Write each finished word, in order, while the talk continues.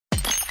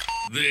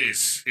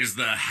This is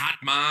the Hot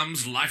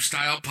Moms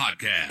Lifestyle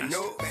Podcast.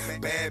 No,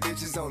 bad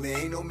bitches only,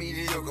 ain't no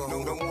mediocre.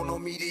 No, don't want no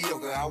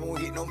mediocre. I won't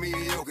hit no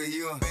mediocre.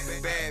 You a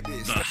bad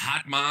bitch. The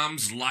Hot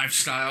Moms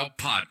Lifestyle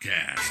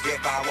Podcast.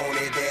 If I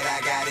want it, bet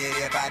I got it.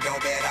 If I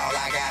don't bet, all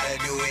I gotta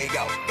do is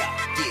go,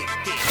 get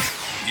it.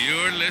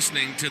 You're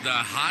listening to the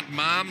Hot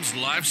Moms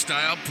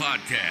Lifestyle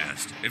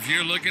Podcast. If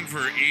you're looking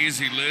for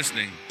easy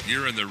listening,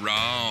 you're in the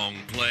wrong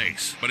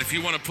place. But if you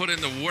want to put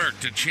in the work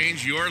to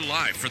change your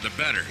life for the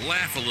better,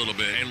 laugh a little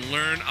bit, and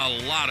learn a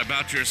lot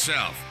about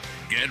yourself,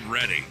 get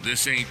ready.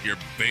 This ain't your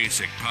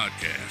basic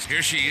podcast.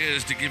 Here she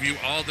is to give you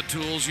all the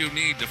tools you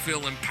need to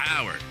feel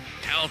empowered,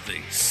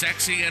 healthy,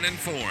 sexy, and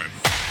informed.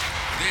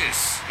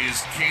 This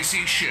is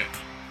Casey Ship.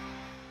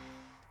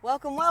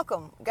 Welcome.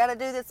 Got to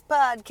do this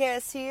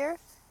podcast here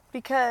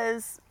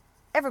because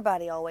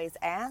everybody always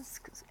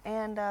asks,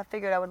 and I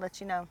figured I would let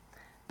you know.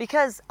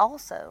 Because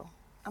also,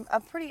 I'm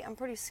pretty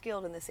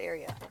skilled in this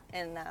area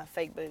in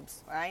fake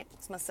boobs. Right?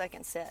 It's my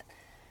second set.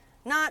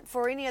 Not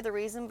for any other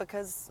reason,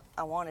 because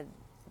I wanted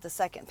the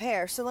second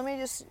pair. So let me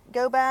just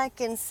go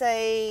back and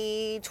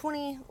say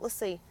 20. Let's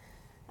see.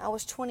 I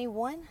was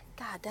 21.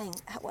 God dang.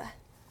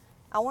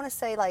 I want to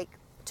say like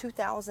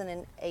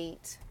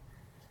 2008.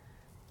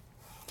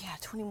 Yeah,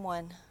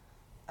 21.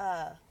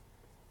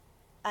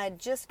 I had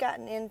just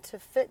gotten into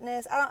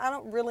fitness. I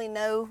don't really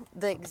know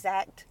the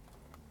exact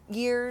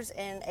years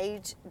and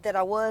age that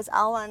I was.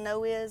 All I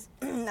know is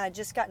I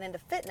just gotten into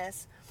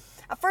fitness.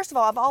 First of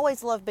all, I've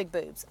always loved big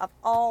boobs.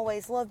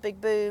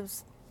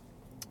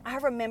 I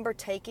remember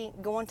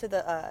going to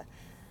the,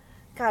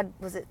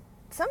 was it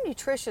some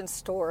nutrition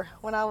store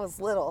when I was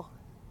little,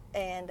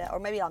 and or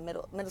maybe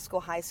middle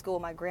school, high school,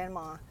 my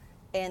grandma,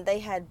 and they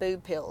had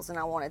boob pills, and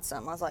I wanted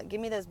some. I was like,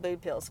 give me those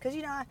boob pills, because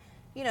you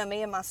know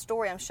me and my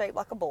story, I'm shaped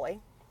like a boy,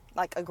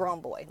 like a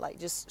grown boy, like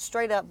just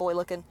straight up boy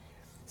looking.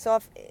 So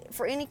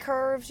for any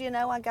curves,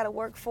 I got to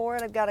work for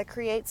it. I've got to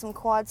create some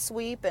quad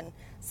sweep and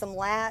some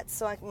lats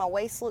so my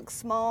waist looks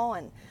small,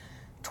 and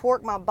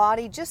twerk my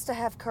body just to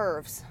have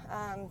curves.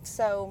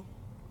 So,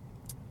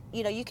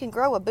 you can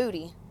grow a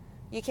booty.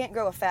 You can't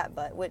grow a fat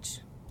butt, which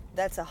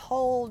that's a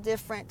whole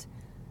different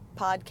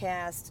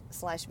podcast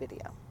 /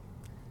 video.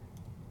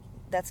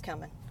 That's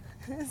coming.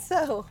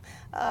 So,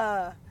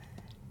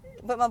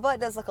 but my butt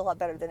does look a lot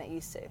better than it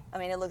used to. I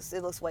mean, it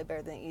looks way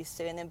better than it used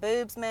to. And then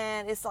boobs,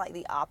 man, it's like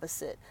the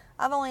opposite.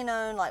 I've only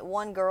known like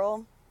one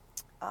girl.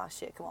 Oh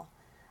shit, come on.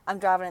 I'm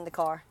driving in the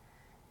car.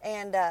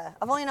 And I've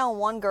only known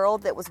one girl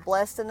that was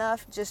blessed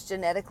enough just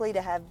genetically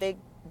to have big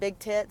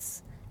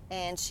tits,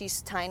 and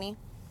she's tiny.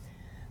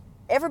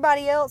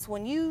 Everybody else,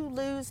 when you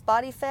lose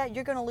body fat,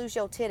 you're going to lose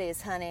your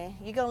titties, honey.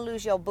 You're going to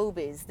lose your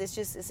boobies.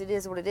 It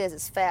is what it is.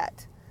 It's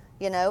fat,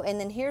 And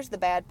then here's the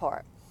bad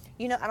part.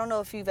 I don't know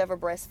if you've ever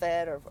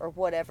breastfed or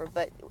whatever,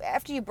 but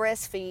after you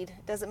breastfeed,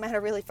 it doesn't matter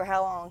really for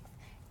how long.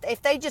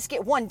 If they just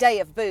get one day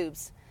of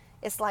boobs,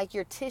 it's like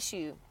your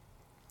tissue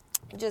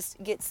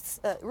just gets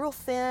real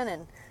thin,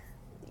 and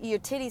your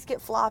titties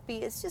get floppy.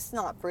 It's just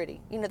not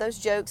pretty. Those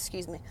jokes,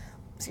 excuse me.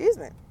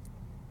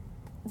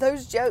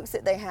 Those jokes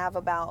that they have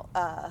about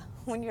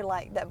when you're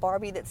like that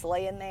Barbie that's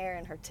laying there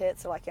and her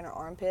tits are like in her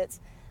armpits,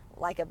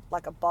 like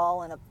a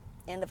ball in a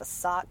end of a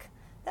sock.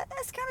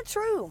 That's kind of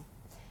true.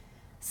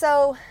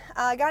 So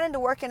I got into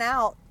working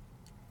out,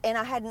 and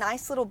I had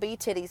nice little bee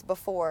titties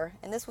before,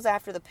 and this was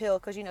after the pill,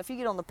 because if you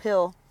get on the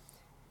pill,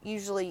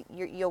 usually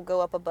you'll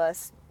go up a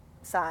bust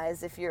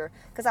size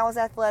because I was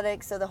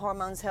athletic, so the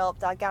hormones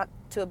helped. I got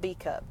to a B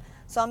cup.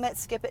 So I met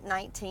Skip at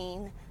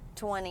 19,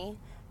 20,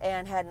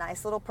 and had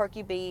nice little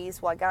perky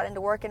B's. Well, I got into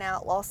working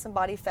out, lost some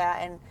body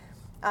fat,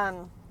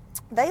 and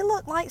they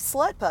look like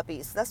slut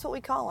puppies. That's what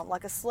we call them,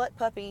 like a slut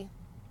puppy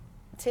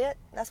tit.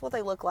 That's what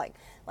they look like.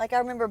 Like, I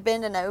remember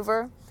bending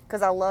over,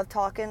 because I love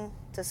talking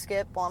to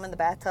Skip while I'm in the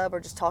bathtub, or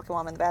just talking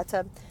while I'm in the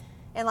bathtub,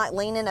 and like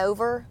leaning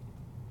over,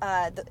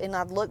 and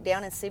I'd look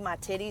down and see my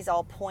titties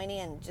all pointy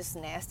and just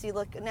nasty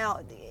look. Now,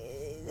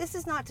 this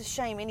is not to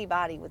shame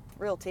anybody with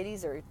real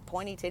titties or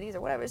pointy titties or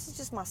whatever. This is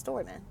just my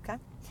story, man, okay?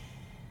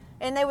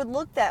 And they would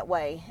look that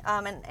way.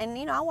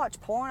 And I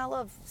watch porn. I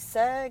love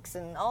sex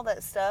and all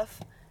that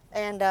stuff.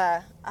 And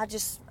I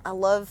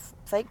love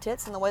fake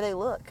tits and the way they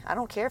look. I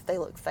don't care if they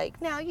look fake.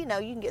 Now, you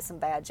can get some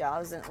bad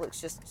jobs and it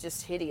looks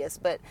just hideous.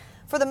 But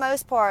for the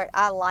most part,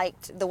 I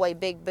liked the way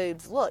big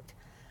boobs looked.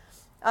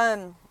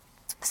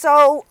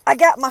 So I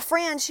got my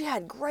friend. She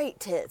had great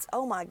tits.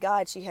 Oh my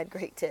God, she had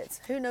great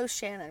tits. Who knows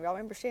Shannon? Y'all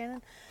remember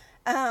Shannon?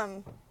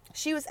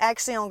 She was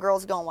actually on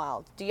Girls Gone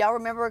Wild. Do y'all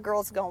remember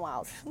Girls Gone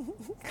Wild?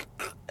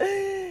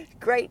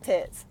 Great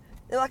tits.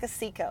 They're like a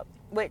C cup.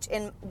 Which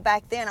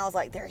back then I was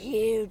like, they're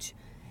huge.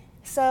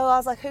 So I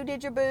was like, who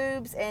did your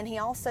boobs? And he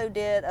also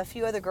did a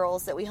few other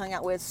girls that we hung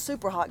out with,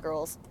 super hot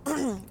girls.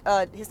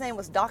 His name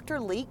was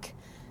Dr. Leak,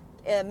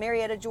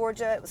 Marietta,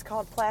 Georgia. It was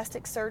called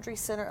Plastic Surgery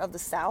Center of the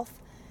South.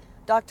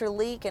 Dr.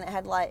 Leak, and it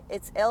had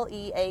it's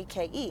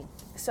Leake.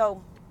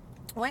 So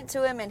went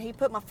to him, and he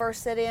put my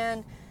first set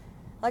in,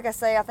 like I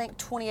say, I think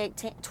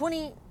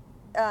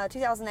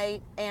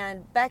 2008,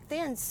 and back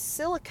then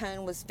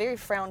silicone was very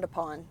frowned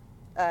upon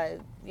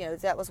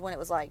That was when it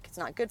was like, it's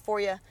not good for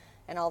you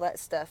and all that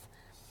stuff.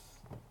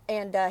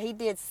 And he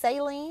did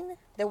saline.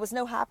 There was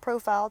no high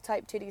profile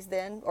type titties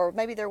then, or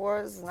maybe there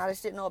was, and I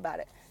just didn't know about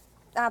it.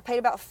 I paid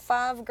about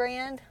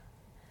 $5,000,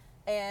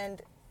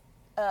 and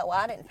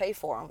I didn't pay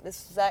for them.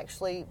 This was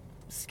actually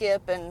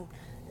Skip, and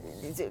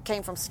it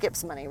came from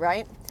Skip's money,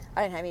 right?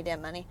 I didn't have any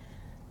damn money.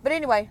 But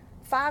anyway,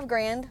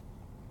 $5,000,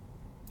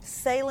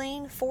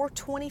 saline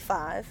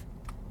 $425.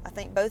 I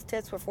think both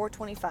tits were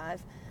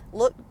 $425.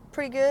 Looked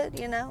pretty good,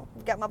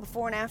 Got my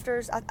before and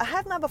afters. I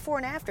have my before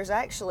and afters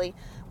actually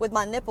with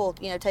my nipple,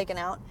 taken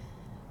out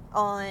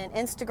on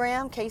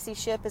Instagram. Casey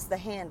Ship is the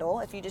handle.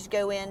 If you just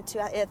go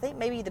into, I think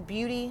maybe the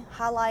beauty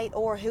highlight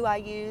or who I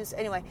use.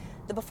 Anyway,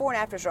 the before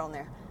and afters are on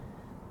there.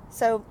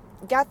 So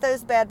got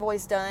those bad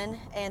boys done,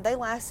 and they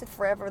lasted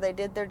forever. They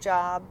did their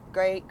job.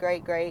 Great.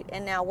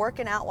 And now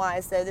working out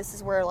wise, though, this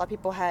is where a lot of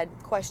people had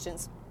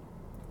questions.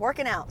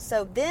 Working out.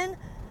 So then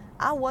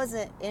I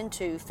wasn't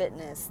into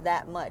fitness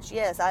that much.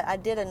 Yes, I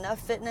did enough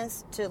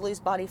fitness to lose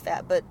body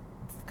fat, but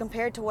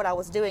compared to what I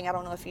was doing, I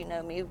don't know if you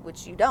know me,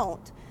 which you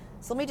don't.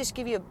 So let me just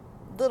give you a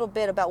little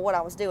bit about what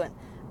I was doing.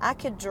 I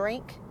could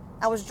drink.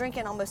 I was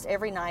drinking almost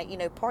every night,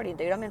 partying,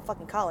 dude. I'm in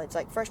fucking college.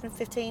 Like freshman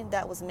 15,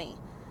 that was me.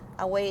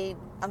 I'm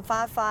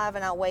 5'5",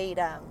 and I weighed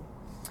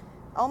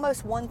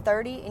almost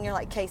 130, and you're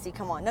like, Casey,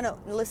 come on. No,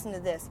 listen to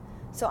this.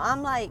 So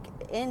I'm like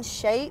in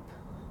shape,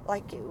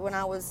 like when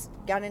I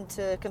got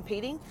into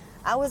competing,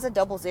 I was a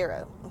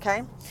 00,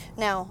 okay?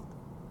 Now,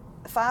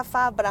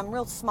 5'5", but I'm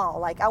real small.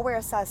 Like, I wear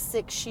a size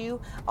 6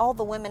 shoe. All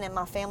the women in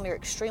my family are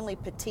extremely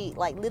petite,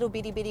 like little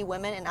bitty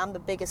women, and I'm the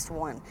biggest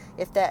one,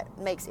 if that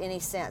makes any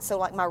sense. So,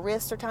 like, my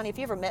wrists are tiny. If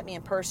you ever met me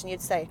in person,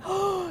 you'd say,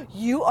 oh,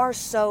 you are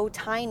so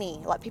tiny.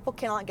 Like, people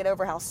cannot get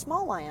over how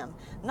small I am.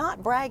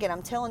 Not bragging.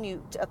 I'm telling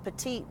you, a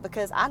petite,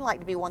 because I'd like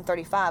to be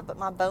 135, but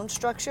my bone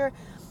structure,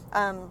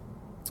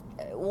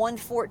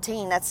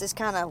 114, that's just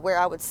kind of where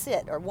I would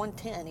sit, or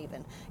 110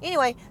 even.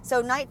 Anyway, so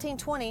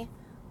 1920,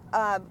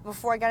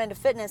 before I got into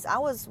fitness, I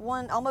was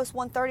almost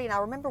 130, and I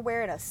remember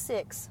wearing a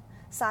size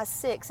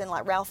 6 in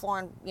like Ralph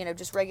Lauren,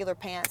 just regular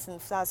pants,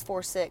 and size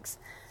 4-6.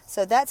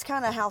 So that's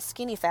kind of how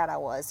skinny fat I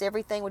was.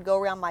 Everything would go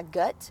around my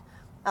gut.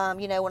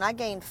 When I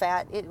gained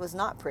fat, it was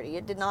not pretty.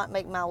 It did not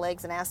make my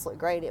legs and ass look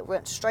great. It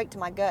went straight to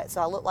my gut,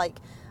 so I looked like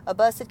a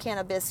busted can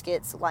of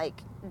biscuits,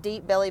 like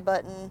deep belly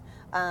button.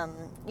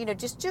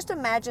 Just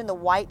imagine the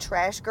white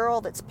trash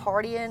girl that's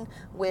partying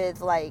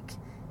with like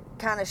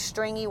kind of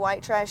stringy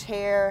white trash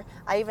hair.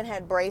 I even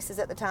had braces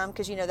at the time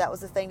because that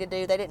was the thing to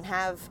do. They didn't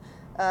have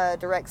a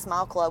Direct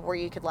Smile Club where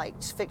you could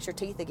like fix your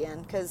teeth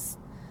again, because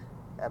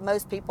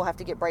most people have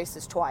to get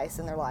braces twice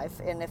in their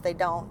life, and if they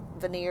don't,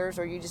 veneers,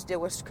 or you just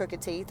deal with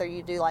crooked teeth, or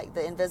you do like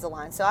the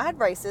Invisalign. So I had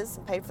braces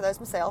and paid for those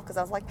myself because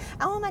I was like,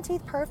 I want my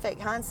teeth perfect.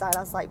 Hindsight,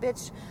 I was like,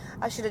 bitch,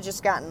 I should have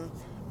just gotten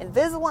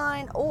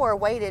Invisalign or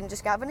waited and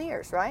just got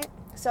veneers, right?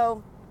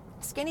 So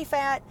skinny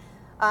fat,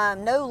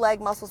 no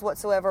leg muscles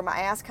whatsoever. My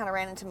ass kind of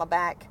ran into my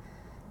back.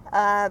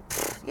 That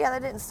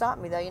didn't stop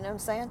me though, you know what I'm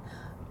saying?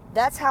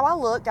 That's how I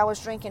looked. I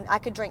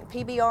could drink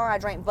PBR. I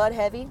drank Bud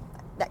Heavy.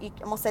 I'm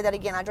going to say that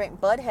again. I drank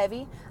Bud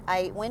Heavy. I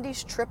ate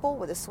Wendy's triple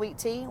with a sweet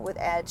tea with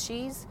add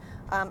cheese.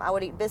 I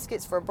would eat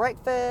biscuits for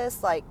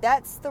breakfast. Like,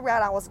 that's the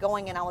route I was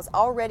going, and I was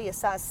already a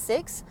size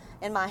 6,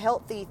 and my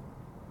healthy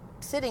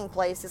sitting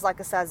place is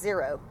like a size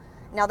 0.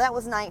 Now, that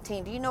was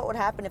 19. Do you know what would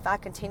happen if I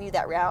continued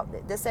that route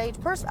at this age?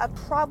 I'd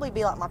probably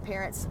be like my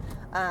parents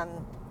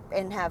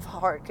and have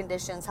heart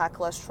conditions, high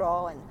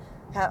cholesterol, and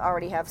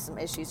already have some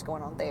issues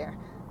going on there.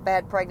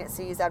 Bad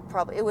pregnancies,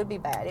 it would be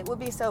bad. It would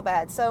be so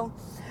bad. So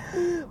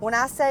when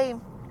I say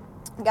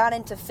got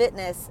into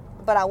fitness,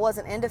 but I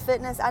wasn't into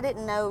fitness, I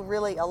didn't know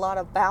really a lot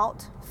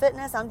about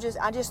fitness.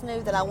 I just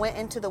knew that I went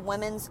into the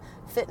women's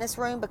fitness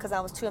room because I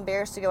was too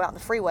embarrassed to go out in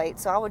the free weight.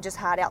 So I would just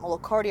hide out in the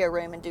little cardio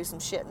room and do some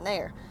shit in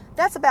there.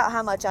 That's about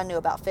how much I knew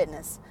about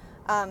fitness.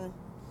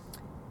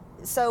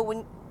 So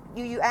when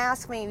you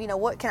ask me,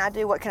 what can I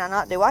do, what can I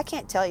not do? I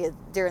can't tell you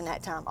during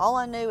that time. All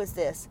I knew is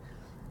this.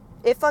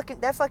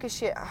 That fucking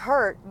shit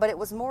hurt, but it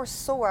was more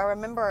sore. I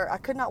remember I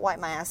could not wipe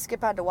my ass. Skip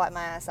had to wipe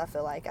my ass, I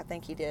feel like. I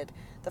think he did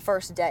the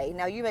first day.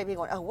 Now, you may be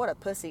going, oh, what a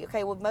pussy.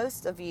 Okay, well,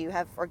 most of you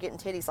are getting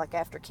titties like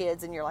after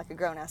kids, and you're like a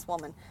grown-ass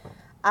woman.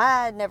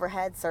 I never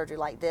had surgery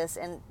like this,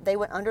 and they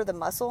went under the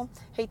muscle.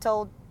 He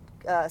told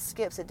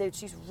Skip, said, dude,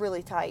 she's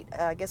really tight.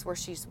 I guess where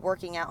she's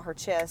working out her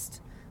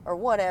chest or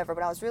whatever,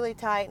 but I was really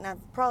tight,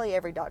 and probably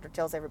every doctor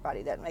tells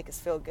everybody that to make us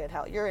feel good,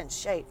 how you're in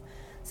shape.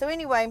 So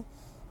anyway,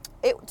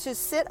 to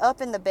sit up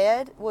in the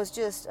bed was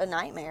just a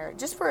nightmare,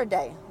 just for a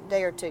day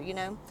or two,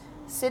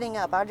 sitting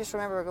up. I just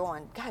remember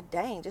going, God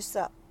dang,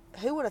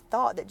 who would have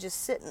thought that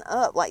just sitting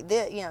up like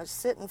this,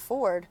 sitting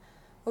forward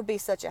would be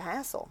such a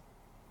hassle.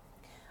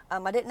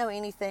 I didn't know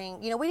anything.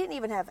 We didn't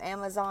even have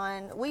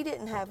Amazon. We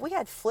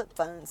had flip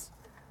phones.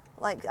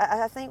 Like,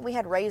 I think we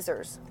had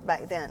razors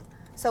back then.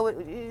 So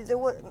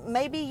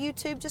maybe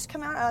YouTube just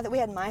come out. We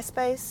had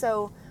MySpace.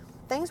 So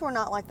things were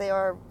not like they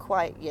are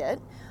quite yet.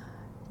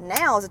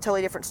 Now is a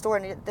totally different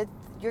story, and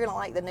you're going to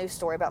like the news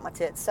story about my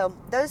tits. So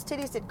those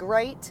titties did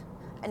great.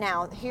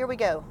 Now, here we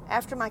go.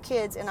 After my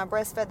kids, and I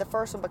breastfed the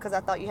first one because I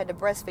thought you had to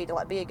breastfeed to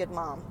like be a good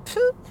mom.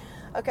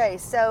 Okay,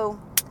 so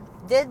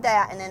did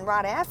that, and then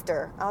right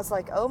after, I was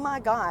like, oh my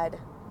God,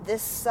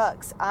 this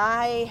sucks.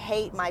 I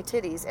hate my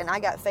titties, and I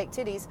got fake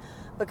titties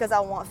because I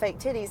want fake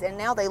titties, and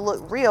now they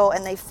look real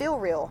and they feel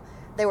real.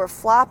 They were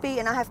floppy,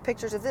 and I have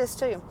pictures of this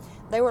too.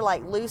 They were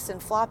like loose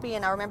and floppy,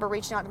 and I remember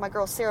reaching out to my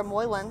girl Sarah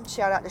Moylan,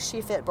 shout out to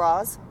She Fit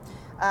Bras.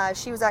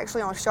 She was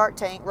actually on Shark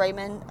Tank.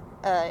 Raymond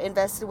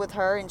invested with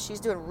her, and she's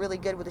doing really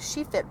good with the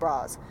She Fit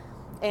Bras.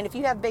 And if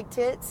you have big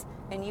tits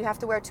and you have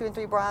to wear 2 and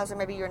 3 bras, or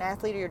maybe you're an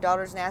athlete or your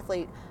daughter's an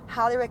athlete,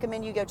 highly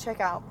recommend you go check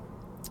out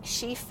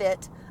She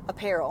Fit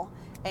Apparel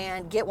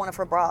and get one of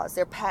her bras.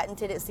 They're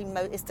patented. It's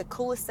the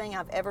coolest thing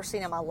I've ever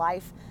seen in my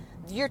life.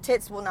 Your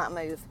tits will not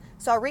move.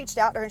 So I reached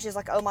out to her, and she's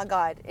like, oh my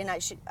God. And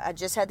I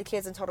just had the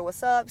kids and told her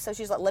what's up. So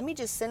she's like, let me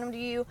just send them to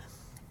you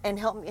and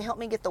help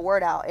me get the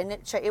word out. And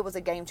it was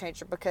a game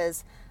changer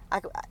because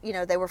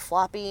they were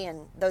floppy,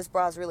 and those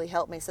bras really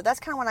helped me. So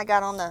that's kind of when I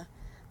got on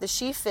the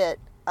She Fit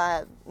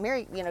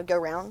Mary, go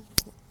round.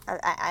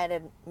 I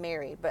added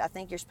Mary, but I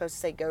think you're supposed to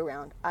say go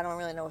round. I don't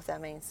really know what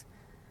that means.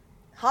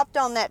 Hopped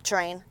on that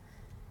train,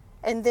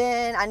 and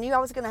then I knew I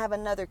was going to have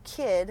another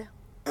kid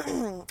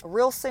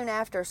real soon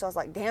after, so I was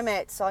like, damn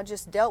it. So I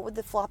just dealt with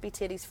the floppy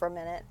titties for a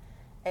minute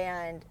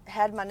and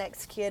had my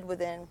next kid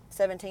within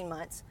 17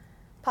 months.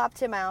 Popped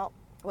him out,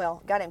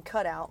 got him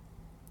cut out,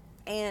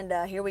 and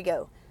here we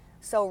go.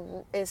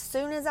 So as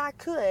soon as I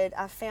could,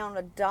 I found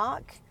a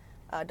doc,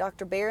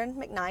 Dr. Barron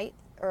McKnight,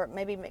 or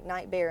maybe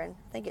McKnight Barron.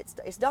 I think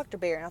it's Dr.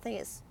 Barron. I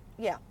think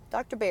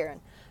Dr.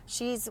 Barron.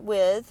 She's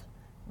with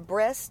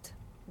Breast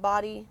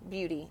Body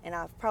Beauty, and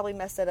I've probably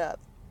messed it up.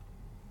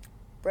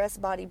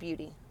 Breast Body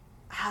Beauty.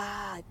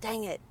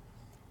 Dang it.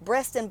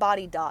 Breast and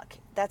Body Doc.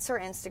 That's her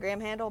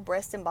Instagram handle,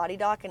 Breast and Body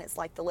Doc, and it's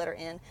like the letter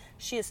N.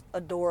 She is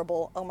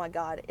adorable. Oh my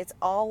God. It's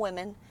all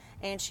women.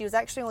 And she was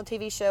actually on a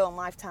TV show on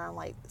Lifetime,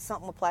 like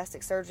something with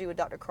plastic surgery with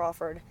Dr.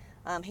 Crawford.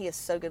 He is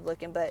so good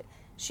looking, but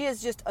she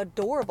is just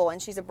adorable,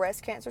 and she's a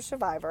breast cancer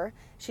survivor.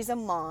 She's a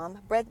mom.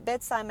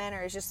 Bedside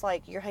manner is just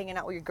like you're hanging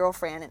out with your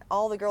girlfriend, and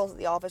all the girls at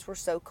the office were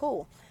so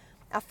cool.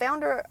 I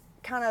found her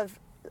kind of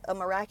a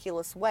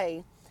miraculous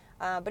way.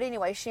 But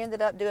anyway, she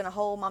ended up doing a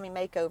whole mommy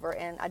makeover,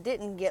 and I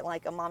didn't get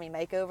like a mommy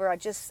makeover. I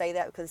just say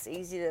that because it's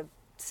easy to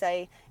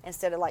say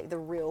instead of like the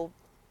real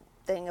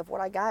thing of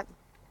what I got.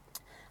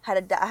 I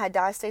had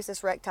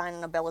diastasis recti and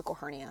an umbilical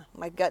hernia.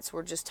 My guts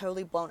were just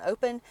totally blown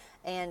open,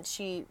 and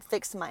she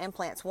fixed my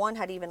implants. One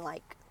had even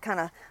like kind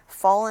of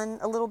fallen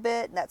a little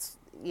bit. That's,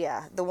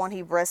 the one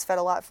he breastfed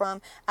a lot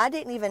from. I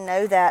didn't even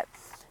know that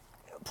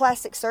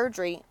plastic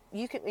surgery,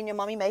 you could, in your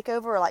mommy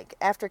makeover or like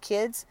after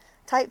kids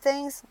type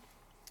things,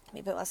 let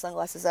me put my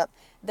sunglasses up,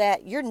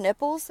 that your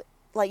nipples,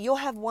 like you'll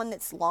have one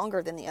that's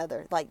longer than the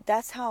other. Like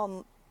that's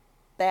how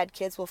bad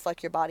kids will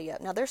fuck your body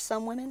up. Now there's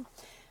some women,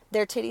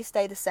 their titties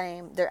stay the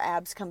same, their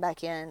abs come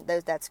back in,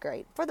 that's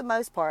great. For the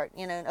most part,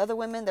 and other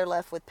women, they're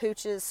left with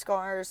pooches,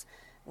 scars,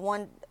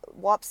 one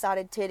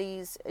lopsided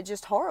titties, it's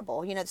just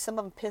horrible. Some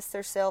of them piss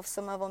themselves,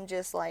 some of them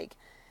just like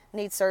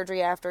need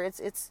surgery after.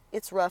 It's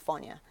rough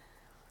on you.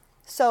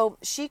 So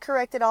she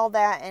corrected all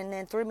that and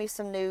then threw me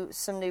some new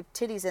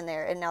titties in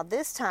there. And now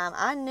this time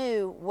I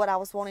knew what I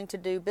was wanting to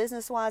do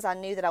business-wise. I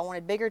knew that I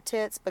wanted bigger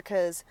tits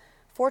because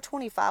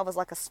 425 was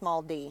like a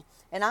small D.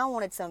 And I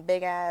wanted some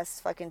big-ass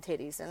fucking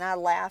titties. And I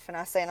laugh and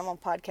I say, and I'm on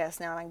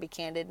podcast now and I can be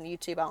candid, and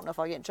YouTube, I don't know if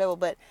I'll get in trouble,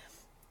 but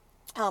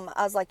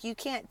I was like, you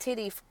can't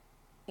titty,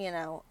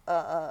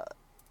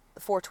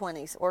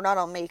 420s. Or not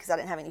on me because I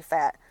didn't have any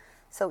fat.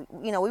 So,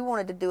 we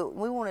wanted to do it.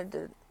 We wanted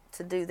to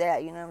do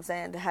that, you know what I'm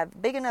saying? To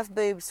have big enough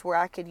boobs where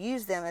I could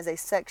use them as a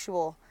sex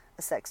toy.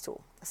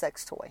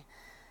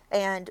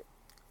 And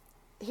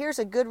here's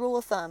a good rule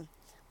of thumb.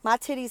 My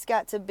titties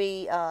got to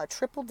be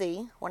triple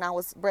D when I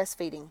was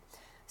breastfeeding.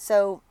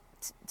 So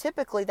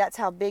typically that's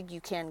how big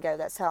you can go.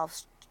 That's how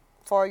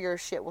far your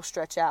shit will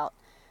stretch out.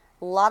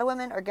 A lot of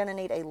women are going to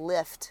need a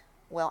lift.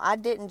 Well, I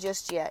didn't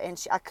just yet.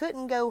 And I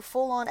couldn't go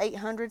full on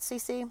 800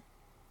 cc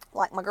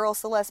like my girl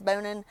Celeste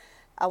Bonin.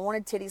 I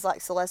wanted titties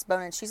like Celeste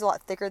Bonin. She's a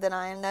lot thicker than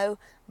I am, though,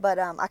 but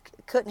I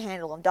couldn't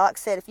handle them. Doc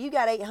said, if you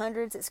got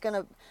 800s, it's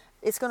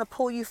gonna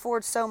pull you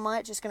forward so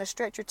much, it's gonna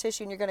stretch your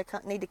tissue, and you're gonna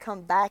need to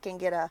come back and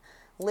get a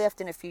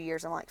lift in a few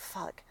years. I'm like,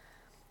 fuck.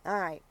 All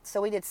right,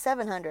 so we did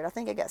 700. I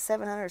think I got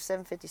 700 or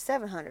 750,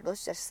 700.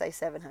 Let's just say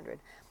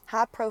 700.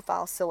 High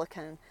profile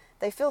silicone.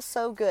 They feel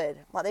so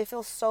good. Like they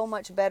feel so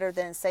much better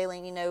than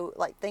saline.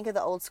 Like think of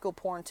the old school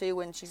porn too,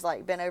 when she's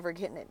like bent over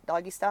getting it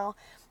doggy style,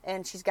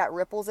 and she's got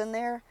ripples in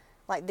there.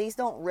 Like these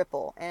don't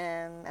ripple,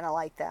 and I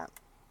like that.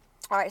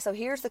 All right, so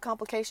here's the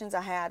complications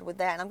I had with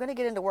that, and I'm going to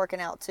get into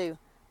working out too,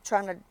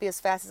 trying to be as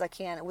fast as I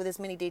can with as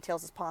many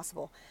details as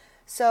possible.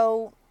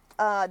 So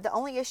the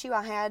only issue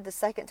I had the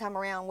second time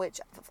around, which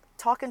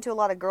talking to a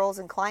lot of girls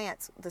and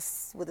clients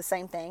with the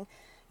same thing,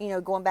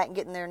 going back and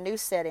getting their new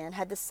set in,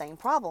 had the same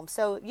problem.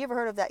 So you ever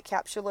heard of that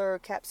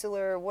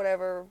capsular,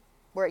 whatever,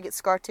 where it gets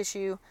scar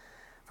tissue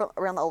from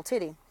around the old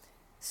titty?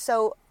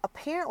 So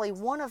apparently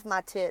one of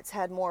my tits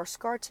had more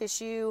scar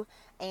tissue,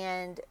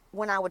 and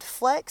when I would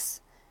flex,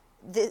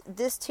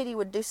 this titty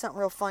would do something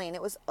real funny, and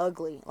it was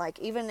ugly. Like,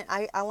 even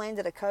I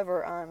landed a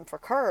cover for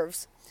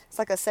Curves. It's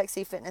like a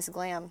sexy fitness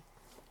glam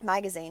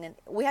magazine, and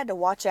we had to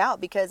watch out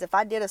because if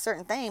I did a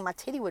certain thing, my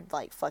titty would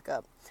like fuck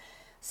up.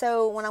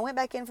 So when I went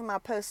back in for my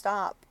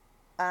post-op,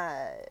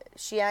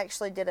 she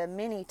actually did a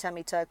mini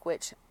tummy tuck,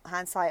 which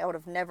hindsight I would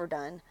have never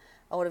done.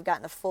 I would have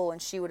gotten a full,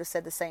 and she would have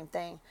said the same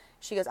thing.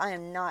 She goes, I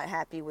am not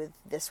happy with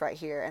this right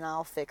here, and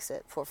I'll fix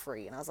it for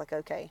free. And I was like,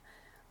 okay.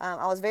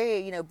 I was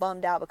very,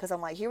 bummed out because I'm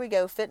like, here we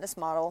go, fitness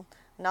model,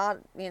 not,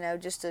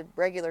 just a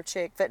regular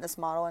chick fitness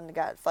model, and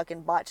got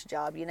fucking botched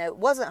job. It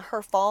wasn't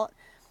her fault.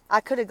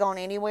 I could have gone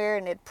anywhere,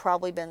 and it'd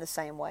probably been the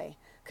same way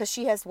because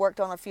she has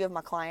worked on a few of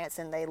my clients,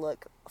 and they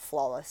look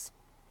flawless.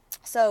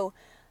 So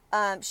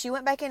she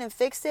went back in and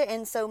fixed it,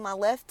 and so my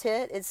left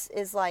tit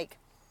is like,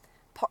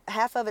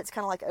 half of it's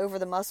kind of like over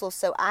the muscles,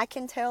 so I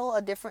can tell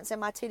a difference in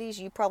my titties.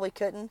 You probably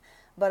couldn't,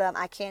 but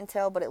I can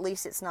tell, but at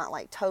least it's not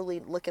like totally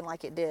looking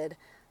like it did.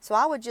 So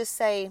I would just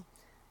say,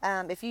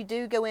 if you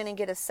do go in and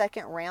get a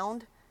second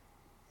round,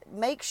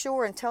 make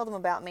sure and tell them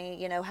about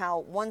me, how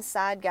one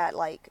side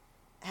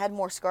had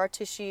more scar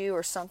tissue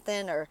or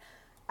something, or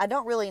I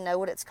don't really know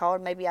what it's called.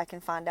 Maybe I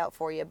can find out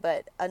for you.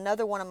 But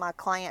another one of my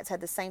clients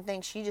had the same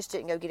thing. She just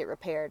didn't go get it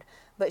repaired.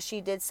 But she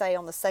did say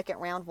on the second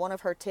round, one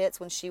of her tits,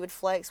 when she would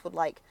flex, would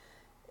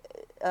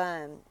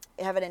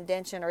have an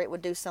indentation, or it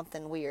would do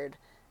something weird.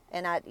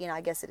 And I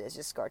guess it is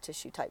just scar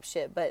tissue type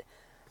shit. But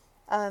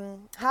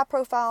high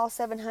profile,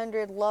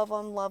 700, love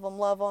them, love them,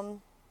 love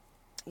them.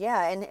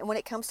 Yeah, and when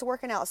it comes to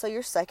working out, so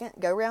your second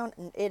go round,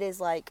 it is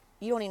like,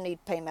 you don't even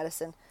need pain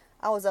medicine.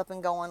 I was up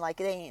and going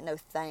like it ain't no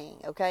thing,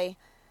 okay?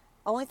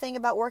 Only thing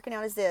about working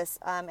out is this,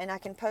 and I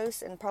can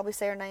post and probably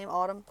say her name,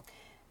 Autumn.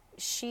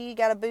 She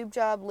got a boob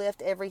job,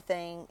 lift,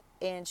 everything,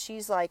 and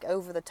she's like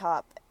over the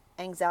top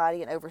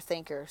anxiety and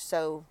overthinker.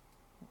 So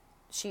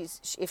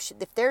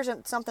if there's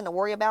something to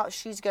worry about,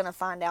 she's gonna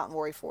find out and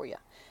worry for you.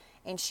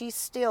 And she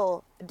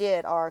still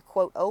did our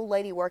quote old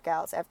lady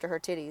workouts after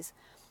her titties,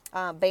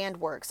 band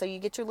work. So you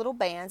get your little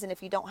bands, and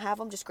if you don't have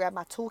them, just grab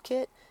my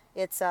toolkit.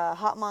 It's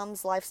Hot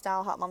Moms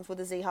Lifestyle, Hot Moms with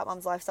a Z,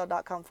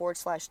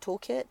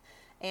 hotmomslifestyle.com/toolkit,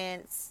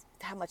 and it's,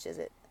 how much is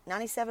it?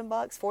 $97,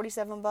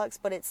 $47,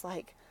 but it's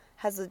like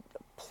has a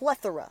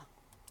plethora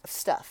of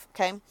stuff.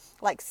 Okay,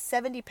 like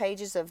 70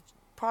 pages of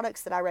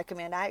products that I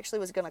recommend. I actually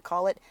was going to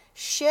call it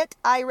shit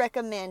I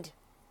recommend.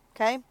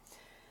 Okay,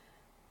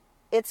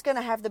 it's going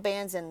to have the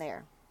bands in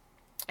there.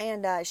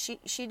 And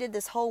she did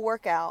this whole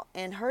workout,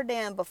 and her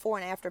damn before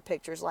and after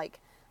pictures, like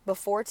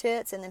before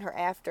tits and then her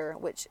after,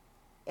 which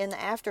in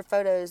the after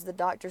photos, the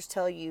doctors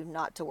tell you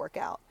not to work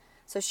out.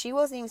 So she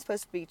wasn't even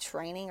supposed to be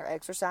training or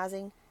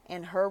exercising.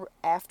 And her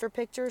after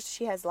pictures,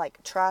 she has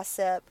like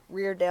tricep,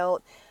 rear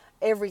delt,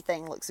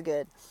 everything looks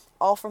good.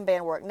 All from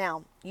band work.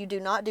 Now, you do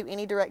not do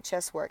any direct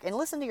chest work. And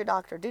listen to your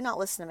doctor. Do not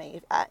listen to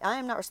me. I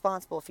am not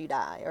responsible if you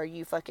die or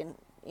you fucking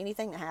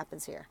anything that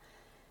happens here.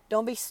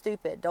 Don't be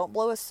stupid. Don't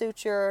blow a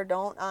suture.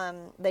 Don't,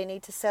 they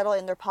need to settle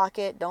in their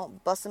pocket.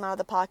 Don't bust them out of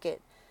the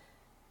pocket.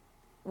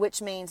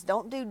 Which means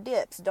don't do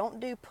dips. Don't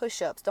do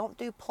push-ups. Don't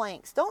do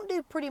planks. Don't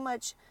do pretty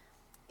much,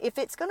 if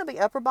it's going to be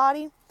upper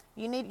body,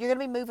 you're going to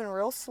be moving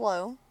real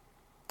slow.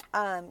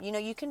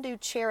 You can do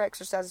chair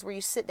exercises where you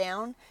sit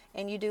down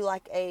and you do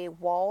like a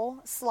wall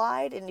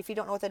slide. And if you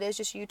don't know what that is,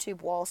 just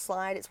YouTube wall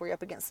slide. It's where you're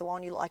up against the wall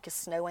and you look like a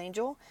snow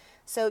angel.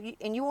 So,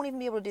 you won't even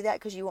be able to do that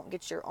because you won't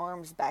get your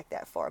arms back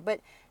that far.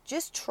 But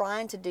just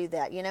trying to do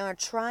that, and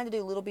trying to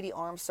do little bitty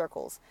arm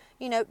circles.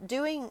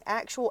 Doing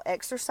actual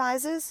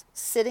exercises,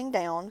 sitting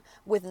down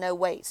with no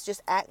weights.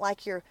 Just act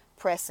like you're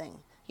pressing,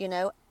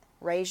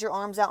 Raise your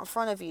arms out in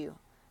front of you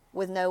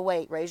with no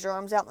weight. Raise your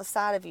arms out on the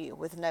side of you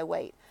with no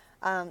weight.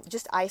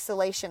 Just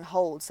isolation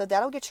hold. So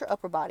that'll get your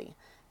upper body.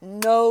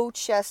 No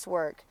chest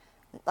work.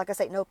 Like I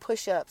say, no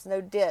push-ups,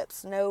 no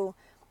dips, no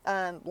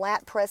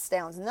lat press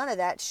downs, none of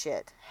that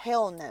shit.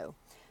 Hell no.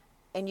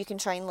 And you can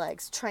train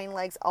legs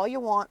all you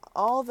want,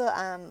 all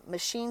the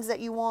machines that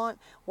you want,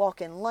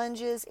 walk-in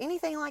lunges,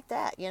 anything like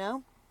that,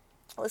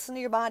 Listen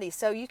to your body.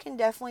 So you can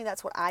definitely,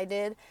 that's what I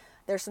did.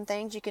 There's some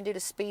things you can do to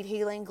speed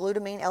healing: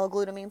 glutamine,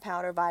 L-glutamine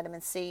powder,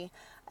 vitamin C,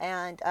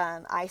 and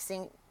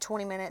icing,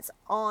 20 minutes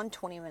on,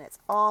 20 minutes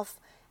off,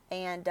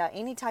 and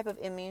any type of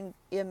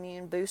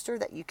immune booster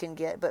that you can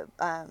get. But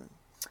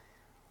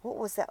what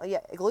was that? Yeah,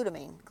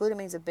 glutamine.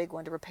 Glutamine's a big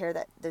one to repair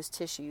those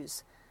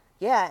tissues.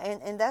 Yeah,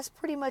 and that's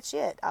pretty much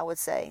it, I would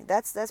say.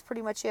 That's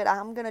pretty much it.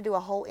 I'm going to do a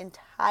whole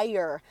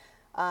entire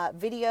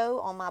video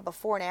on my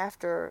before and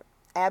after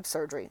ab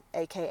surgery,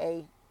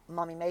 aka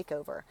mommy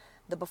makeover.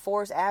 The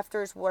befores,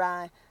 afters, what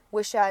I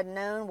wish I had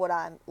known, what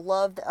I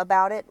loved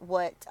about it,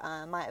 what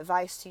my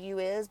advice to you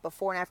is,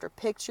 before and after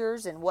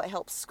pictures, and what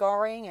helps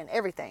scarring and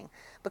everything.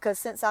 Because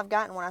since I've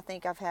gotten one, I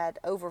think I've had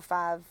over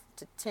 5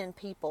 to 10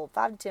 people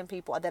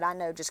that I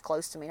know just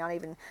close to me, not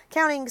even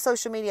counting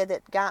social media,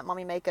 that got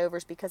mommy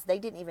makeovers because they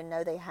didn't even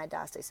know they had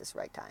diastasis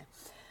recti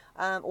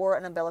or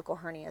an umbilical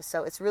hernia.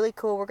 So it's really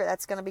cool.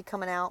 That's going to be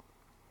coming out.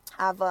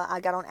 I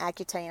got on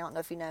Accutane, I don't know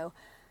if you know.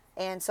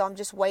 And so I'm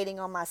just waiting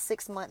on my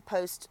 6-month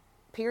post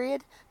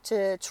period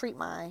to treat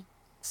my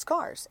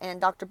scars.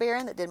 And Dr.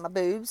 Barron, that did my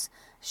boobs,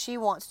 she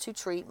wants to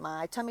treat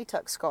my tummy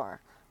tuck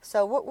scar.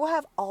 So we'll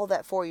have all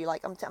that for you.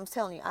 Like I'm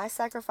telling you, I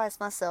sacrificed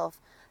myself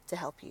to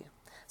help you.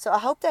 So I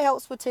hope that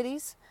helps with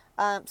titties.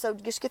 So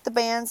just get the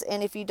bands,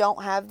 and if you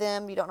don't have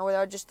them, you don't know where they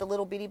are, just the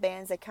little bitty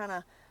bands. They kind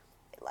of,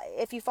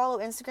 if you follow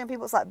Instagram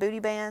people, it's like booty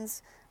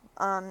bands.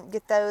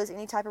 Get those,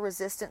 any type of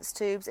resistance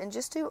tubes, and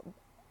just do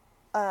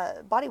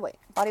body weight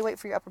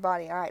for your upper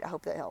body. All right, I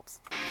hope that helps.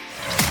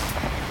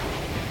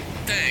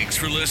 Thanks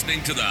for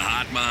listening to the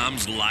Hot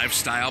Moms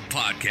Lifestyle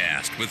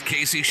Podcast with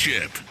Casey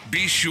Shipp.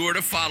 Be sure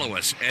to follow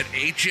us at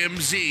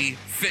HMZ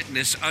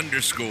Fitness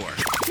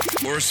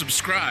 _ or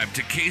subscribe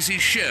to Casey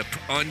Shipp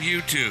on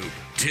YouTube.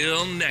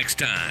 Till next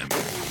time.